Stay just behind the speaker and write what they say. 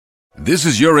This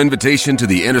is your invitation to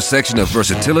the intersection of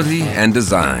versatility and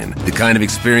design. The kind of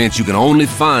experience you can only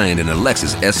find in a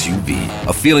Lexus SUV.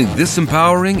 A feeling this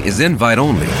empowering is invite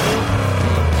only.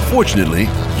 Fortunately,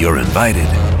 you're invited.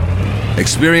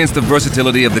 Experience the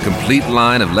versatility of the complete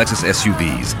line of Lexus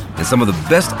SUVs and some of the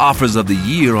best offers of the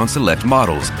year on select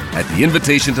models at the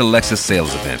Invitation to Lexus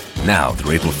sales event, now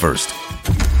through April 1st.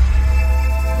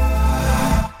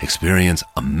 Experience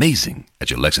amazing at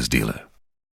your Lexus dealer.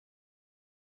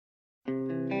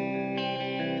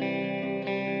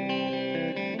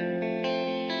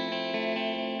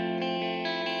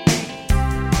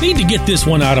 Need to get this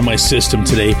one out of my system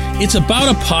today. It's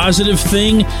about a positive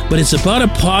thing, but it's about a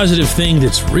positive thing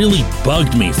that's really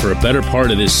bugged me for a better part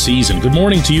of this season. Good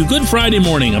morning to you. Good Friday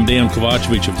morning. I'm Dan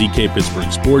Kovacevic of DK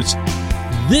Pittsburgh Sports.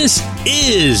 This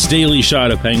is Daily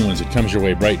Shot of Penguins. It comes your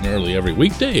way bright and early every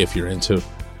weekday if you're into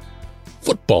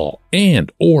football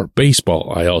and or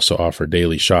baseball. I also offer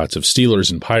daily shots of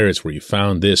Steelers and Pirates where you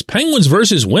found this. Penguins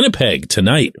versus Winnipeg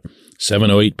tonight.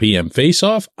 7:08 p.m.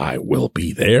 face-off. I will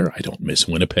be there. I don't miss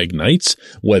Winnipeg nights,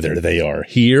 whether they are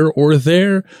here or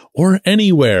there or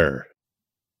anywhere.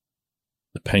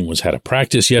 The Penguins had a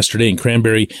practice yesterday in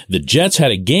Cranberry. The Jets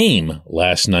had a game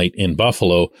last night in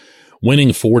Buffalo, winning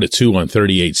 4-2 on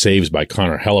 38 saves by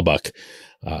Connor Hellebuyck.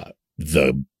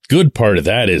 The good part of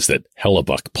that is that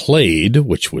Hellebuyck played,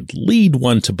 which would lead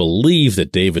one to believe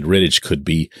that David Rittich could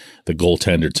be the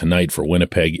goaltender tonight for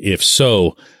Winnipeg. If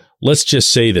so, let's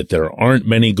just say that there aren't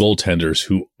many goaltenders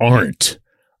who aren't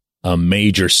a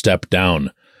major step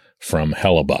down from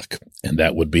Hellebuyck, and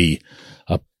that would be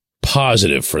a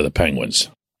positive for the Penguins.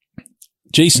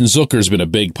 Jason Zucker's been a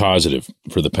big positive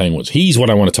for the Penguins. He's what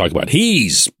I want to talk about.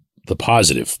 He's the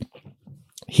positive.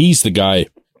 He's the guy.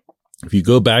 If you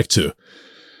go back to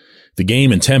the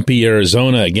game in Tempe,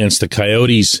 Arizona against the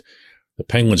Coyotes, the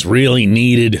Penguins really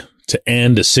needed to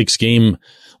end a 6-game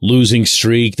losing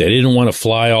streak. They didn't want to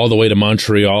fly all the way to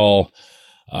Montreal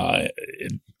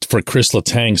for Chris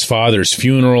Letang's father's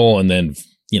funeral and then,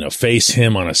 face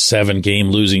him on a 7-game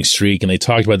losing streak. And they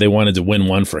talked about they wanted to win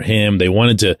one for him. They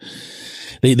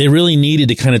really needed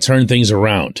to kind of turn things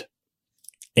around.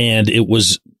 And it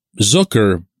was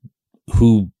Zucker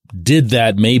who did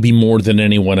that maybe more than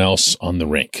anyone else on the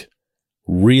rink.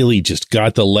 Really just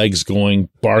got the legs going,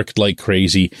 barked like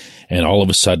crazy, and all of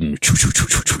a sudden,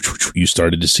 you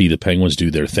started to see the Penguins do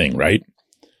their thing, right?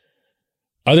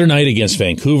 Other night against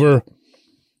Vancouver,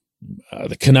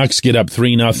 the Canucks get up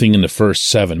 3-0 in the first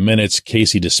 7 minutes.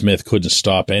 Casey DeSmith couldn't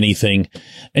stop anything,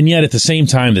 and yet at the same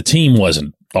time, the team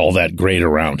wasn't all that great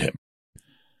around him.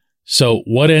 So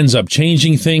what ends up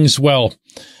changing things? Well,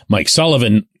 Mike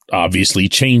Sullivan obviously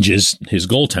changes his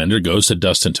goaltender, goes to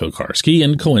Dustin Tokarski,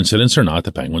 and coincidence or not,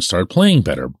 the Penguins start playing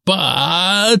better.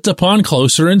 But upon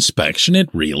closer inspection, it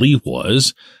really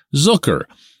was Zucker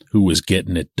who was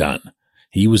getting it done.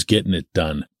 He was getting it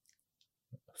done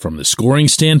from the scoring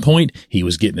standpoint. He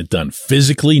was getting it done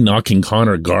physically, knocking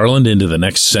Connor Garland into the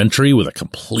next century with a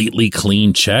completely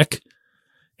clean check.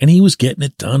 And he was getting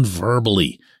it done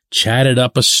verbally, chatted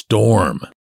up a storm.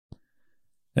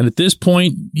 And at this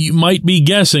point, you might be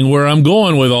guessing where I'm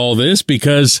going with all this,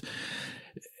 because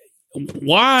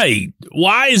why?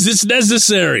 Why is this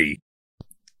necessary?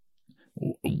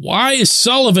 Why is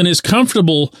Sullivan as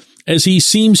comfortable as he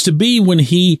seems to be when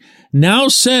he now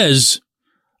says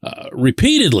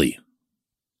repeatedly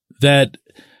that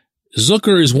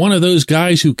Zucker is one of those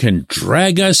guys who can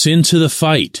drag us into the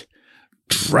fight?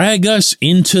 Drag us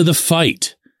into the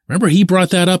fight. Remember, he brought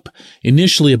that up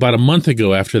initially about a month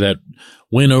ago after that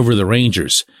win over the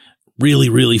Rangers. Really,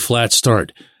 really flat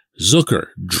start. Zucker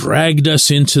dragged us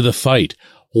into the fight.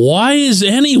 Why is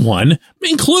anyone,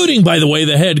 including, by the way,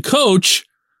 the head coach,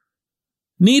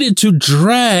 needed to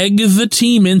drag the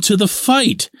team into the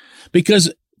fight?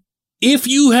 Because if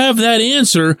you have that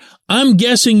answer, I'm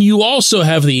guessing you also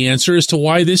have the answer as to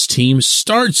why this team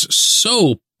starts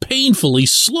so painfully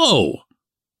slow.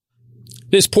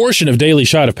 This portion of Daily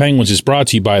Shot of Penguins is brought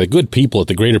to you by the good people at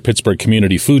the Greater Pittsburgh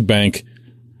Community Food Bank,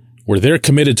 where they're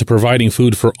committed to providing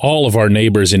food for all of our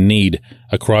neighbors in need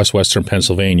across Western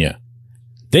Pennsylvania.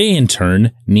 They, in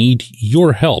turn, need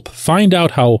your help. Find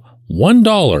out how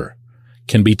 $1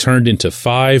 can be turned into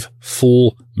 5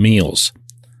 full meals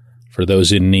for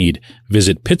those in need.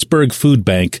 Visit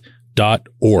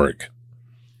pittsburghfoodbank.org.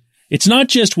 It's not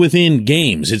just within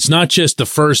games. It's not just the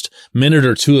first minute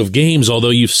or two of games, although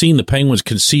you've seen the Penguins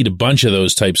concede a bunch of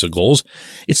those types of goals.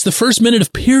 It's the first minute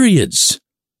of periods.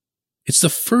 It's the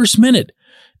first minute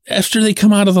after they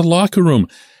come out of the locker room.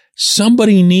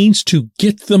 Somebody needs to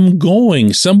get them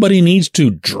going. Somebody needs to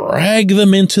drag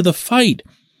them into the fight.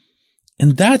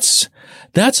 And that's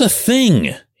a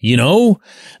thing You know,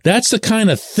 that's the kind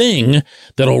of thing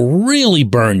that'll really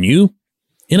burn you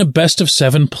in a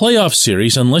best-of-7 playoff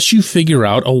series unless you figure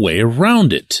out a way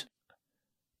around it.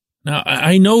 Now,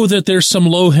 I know that there's some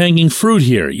low-hanging fruit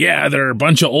here. Yeah, there are a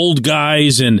bunch of old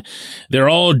guys, and they're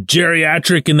all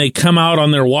geriatric, and they come out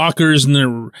on their walkers and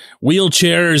their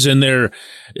wheelchairs, and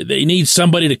they need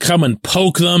somebody to come and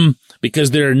poke them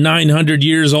because they're 900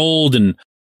 years old. And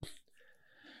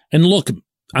look,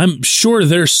 I'm sure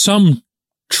there's some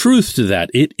truth to that.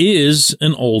 It is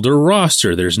an older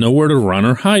roster. There's nowhere to run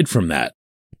or hide from that.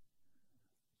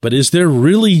 But is there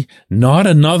really not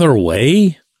another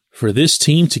way for this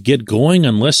team to get going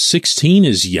unless 16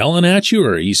 is yelling at you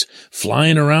or he's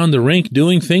flying around the rink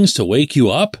doing things to wake you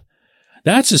up?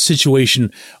 That's a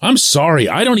situation. I'm sorry.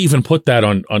 I don't even put that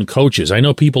on coaches. I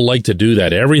know people like to do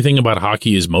that. Everything about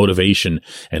hockey is motivation,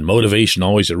 and motivation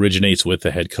always originates with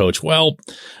the head coach. Well,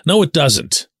 no, it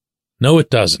doesn't. No, it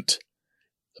doesn't.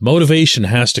 Motivation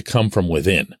has to come from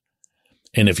within.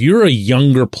 And if you're a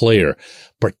younger player,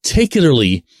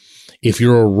 particularly if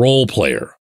you're a role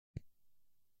player,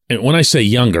 and when I say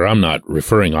younger, I'm not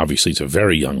referring obviously to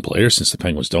very young players, since the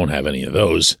Penguins don't have any of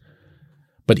those,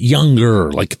 but younger,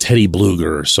 like Teddy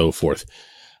Bluger or so forth,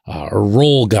 or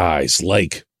role guys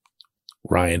like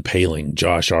Ryan Poehling,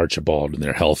 Josh Archibald, when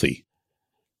they're healthy,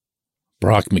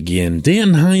 Brock McGinn,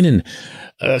 Dan Heinen,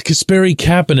 Kasperi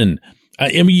Kapanen.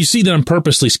 I mean, you see that I'm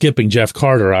purposely skipping Jeff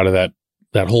Carter out of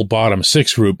that whole bottom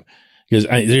 6 group, because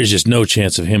there's just no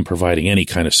chance of him providing any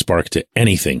kind of spark to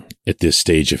anything at this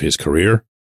stage of his career.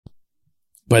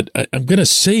 But I'm going to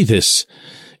say this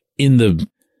in the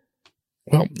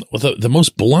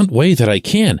most blunt way that I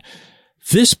can.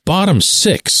 This bottom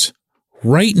 6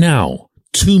 right now,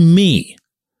 to me,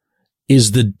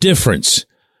 is the difference,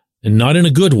 and not in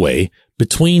a good way,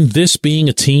 between this being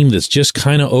a team that's just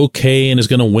kind of okay and is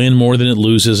going to win more than it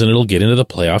loses and it'll get into the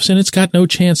playoffs, and it's got no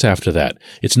chance after that.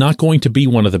 It's not going to be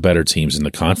one of the better teams in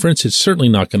the conference. It's certainly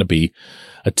not going to be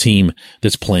a team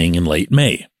that's playing in late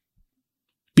May,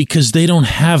 because they don't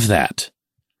have that,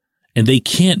 and they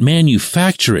can't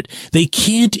manufacture it. They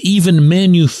can't even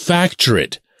manufacture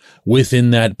it within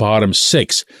that bottom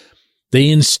 6. They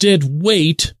instead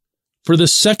wait for the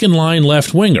second line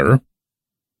left winger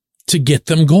to get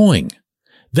them going.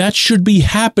 That should be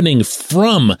happening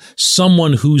from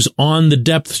someone who's on the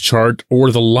depth chart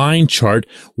or the line chart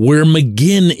where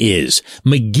McGinn is.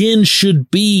 McGinn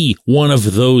should be one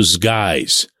of those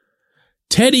guys.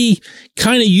 Teddy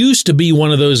kind of used to be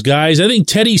one of those guys. I think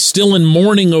Teddy's still in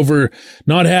mourning over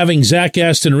not having Zach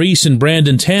Aston Reese and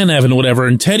Brandon Tanev and whatever,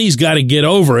 and Teddy's got to get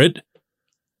over it.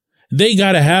 They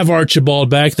got to have Archibald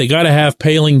back. They got to have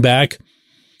Poehling back.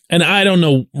 And I don't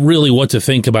know really what to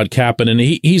think about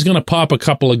Kapanen. He's going to pop a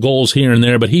couple of goals here and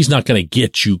there, but he's not going to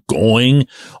get you going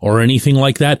or anything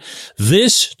like that.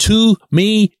 This, to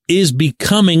me, is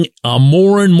becoming a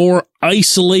more and more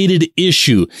isolated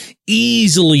issue,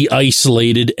 easily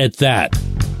isolated at that.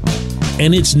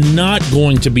 And it's not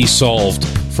going to be solved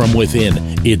from within.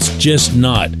 It's just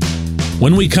not.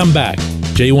 When we come back,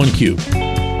 J1Q.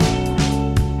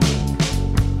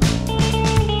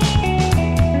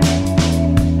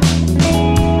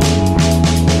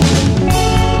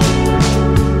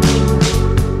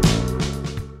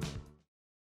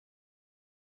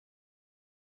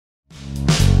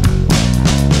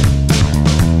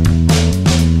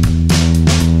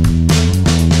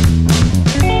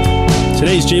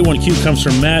 Today's J1Q comes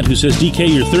from Matt, who says,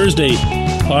 DK, your Thursday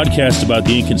podcast about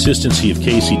the inconsistency of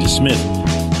Casey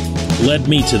DeSmith led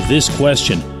me to this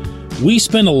question. We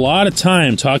spend a lot of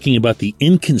time talking about the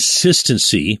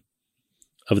inconsistency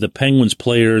of the Penguins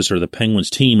players or the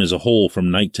Penguins team as a whole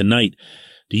from night to night.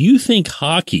 Do you think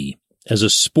hockey as a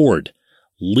sport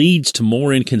leads to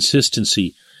more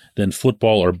inconsistency than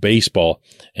football or baseball?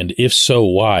 And if so,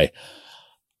 why?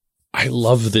 I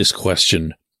love this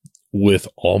question with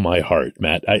all my heart,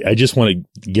 Matt. I just want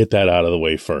to get that out of the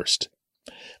way first.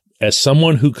 As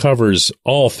someone who covers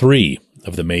all 3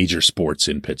 of the major sports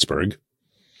in Pittsburgh,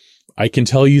 I can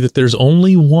tell you that there's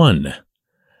only one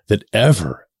that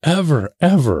ever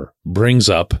brings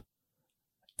up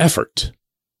effort.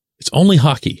 It's only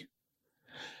hockey.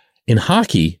 In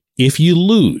hockey, if you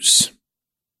lose,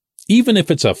 even if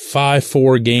it's a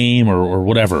 5-4 game or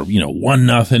whatever,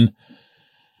 1-0,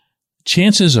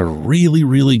 chances are really,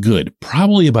 really good,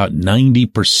 probably about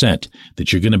 90%,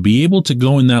 that you're going to be able to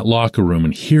go in that locker room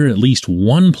and hear at least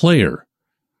one player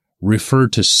refer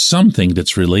to something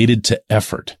that's related to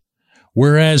effort.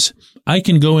 Whereas I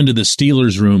can go into the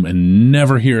Steelers room and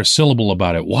never hear a syllable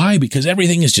about it. Why? Because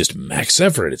everything is just max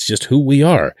effort. It's just who we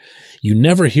are. You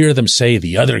never hear them say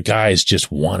the other guys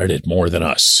just wanted it more than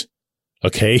us.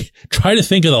 Okay? Try to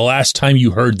think of the last time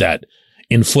you heard that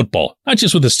in football, not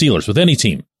just with the Steelers, with any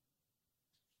team.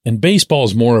 And baseball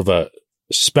is more of a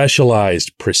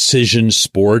specialized precision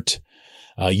sport.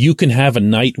 You can have a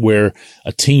night where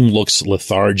a team looks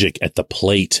lethargic at the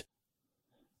plate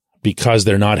because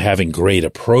they're not having great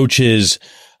approaches,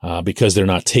 because they're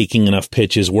not taking enough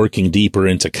pitches, working deeper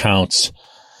into counts.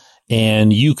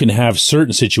 And you can have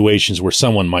certain situations where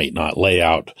someone might not lay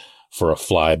out for a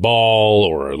fly ball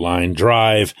or a line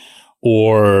drive,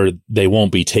 or they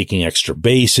won't be taking extra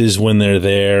bases when they're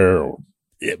there.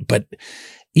 But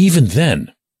even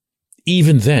then,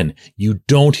 you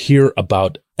don't hear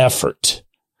about effort.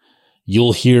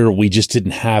 You'll hear, we just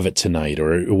didn't have it tonight,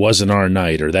 or it wasn't our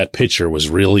night, or that pitcher was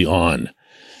really on.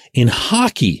 In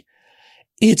hockey,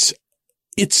 it's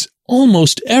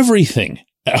almost everything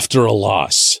after a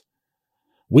loss.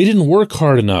 We didn't work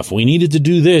hard enough. We needed to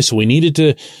do this. We needed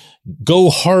to go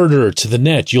harder to the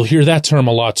net. You'll hear that term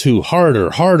a lot too. Harder.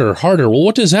 Well,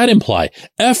 what does that imply?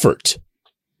 Effort.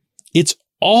 It's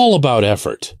all about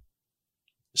effort.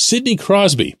 Sidney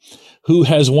Crosby, who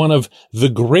has one of the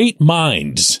great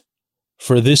minds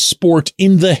for this sport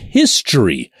in the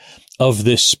history of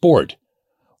this sport,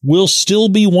 will still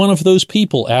be one of those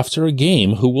people after a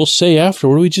game who will say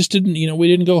afterward, we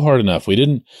didn't go hard enough. We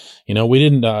didn't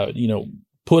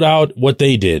put out what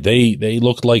they did. They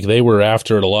looked like they were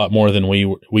after it a lot more than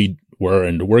we were,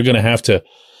 and we're going to have to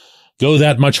go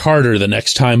that much harder the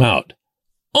next time out.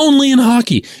 Only in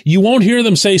hockey. You won't hear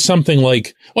them say something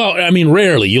like,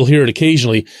 rarely, you'll hear it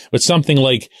occasionally, but something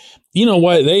like, you know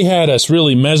what, they had us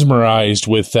really mesmerized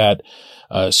with that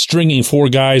stringing 4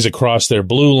 guys across their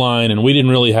blue line, and we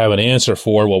didn't really have an answer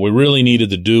for. What we really needed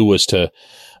to do was to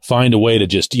find a way to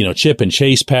just, chip and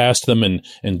chase past them and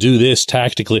do this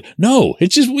tactically. No, we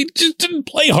just didn't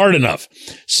play hard enough.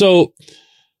 So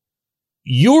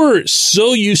you're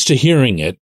so used to hearing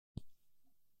it.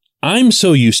 I'm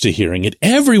so used to hearing it.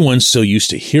 Everyone's so used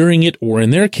to hearing it, or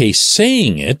in their case,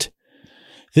 saying it,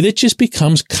 that it just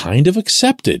becomes kind of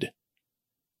accepted.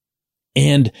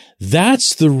 And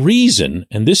that's the reason,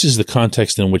 and this is the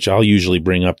context in which I'll usually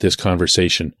bring up this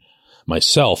conversation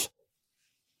myself.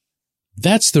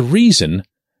 That's the reason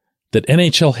that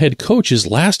NHL head coaches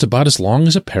last about as long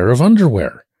as a pair of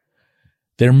underwear.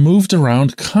 They're moved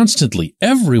around constantly.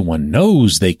 Everyone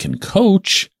knows they can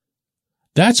coach.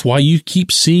 That's why you keep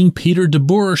seeing Peter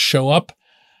DeBoer show up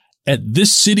at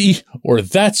this city or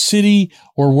that city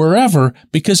or wherever,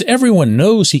 because everyone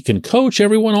knows he can coach.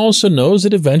 Everyone also knows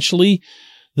that eventually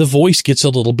the voice gets a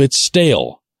little bit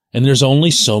stale, and there's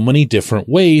only so many different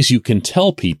ways you can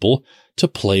tell people to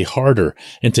play harder.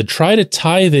 And to try to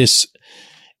tie this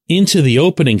into the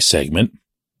opening segment,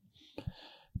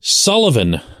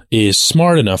 Sullivan is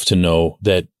smart enough to know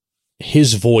that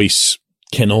his voice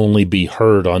can only be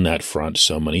heard on that front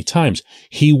so many times.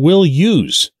 He will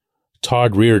use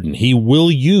Todd Reardon. He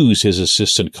will use his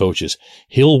assistant coaches.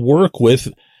 He'll work with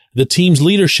the team's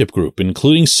leadership group,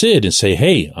 including Sid, and say,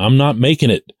 hey, I'm not making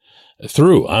it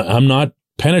through. I'm not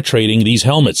penetrating these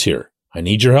helmets here. I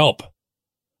need your help.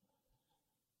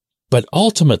 But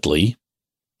ultimately,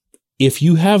 if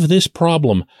you have this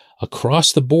problem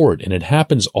across the board, and it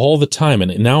happens all the time,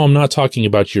 and now I'm not talking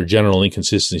about your general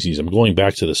inconsistencies, I'm going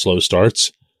back to the slow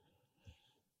starts,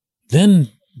 then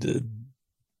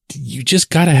you just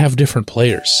got to have different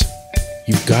players.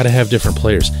 You've got to have different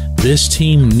players. This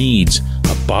team needs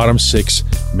a bottom 6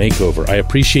 makeover. I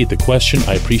appreciate the question.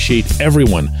 I appreciate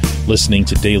everyone listening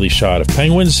to Daily Shot of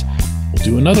Penguins. We'll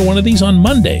do another one of these on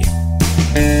Monday.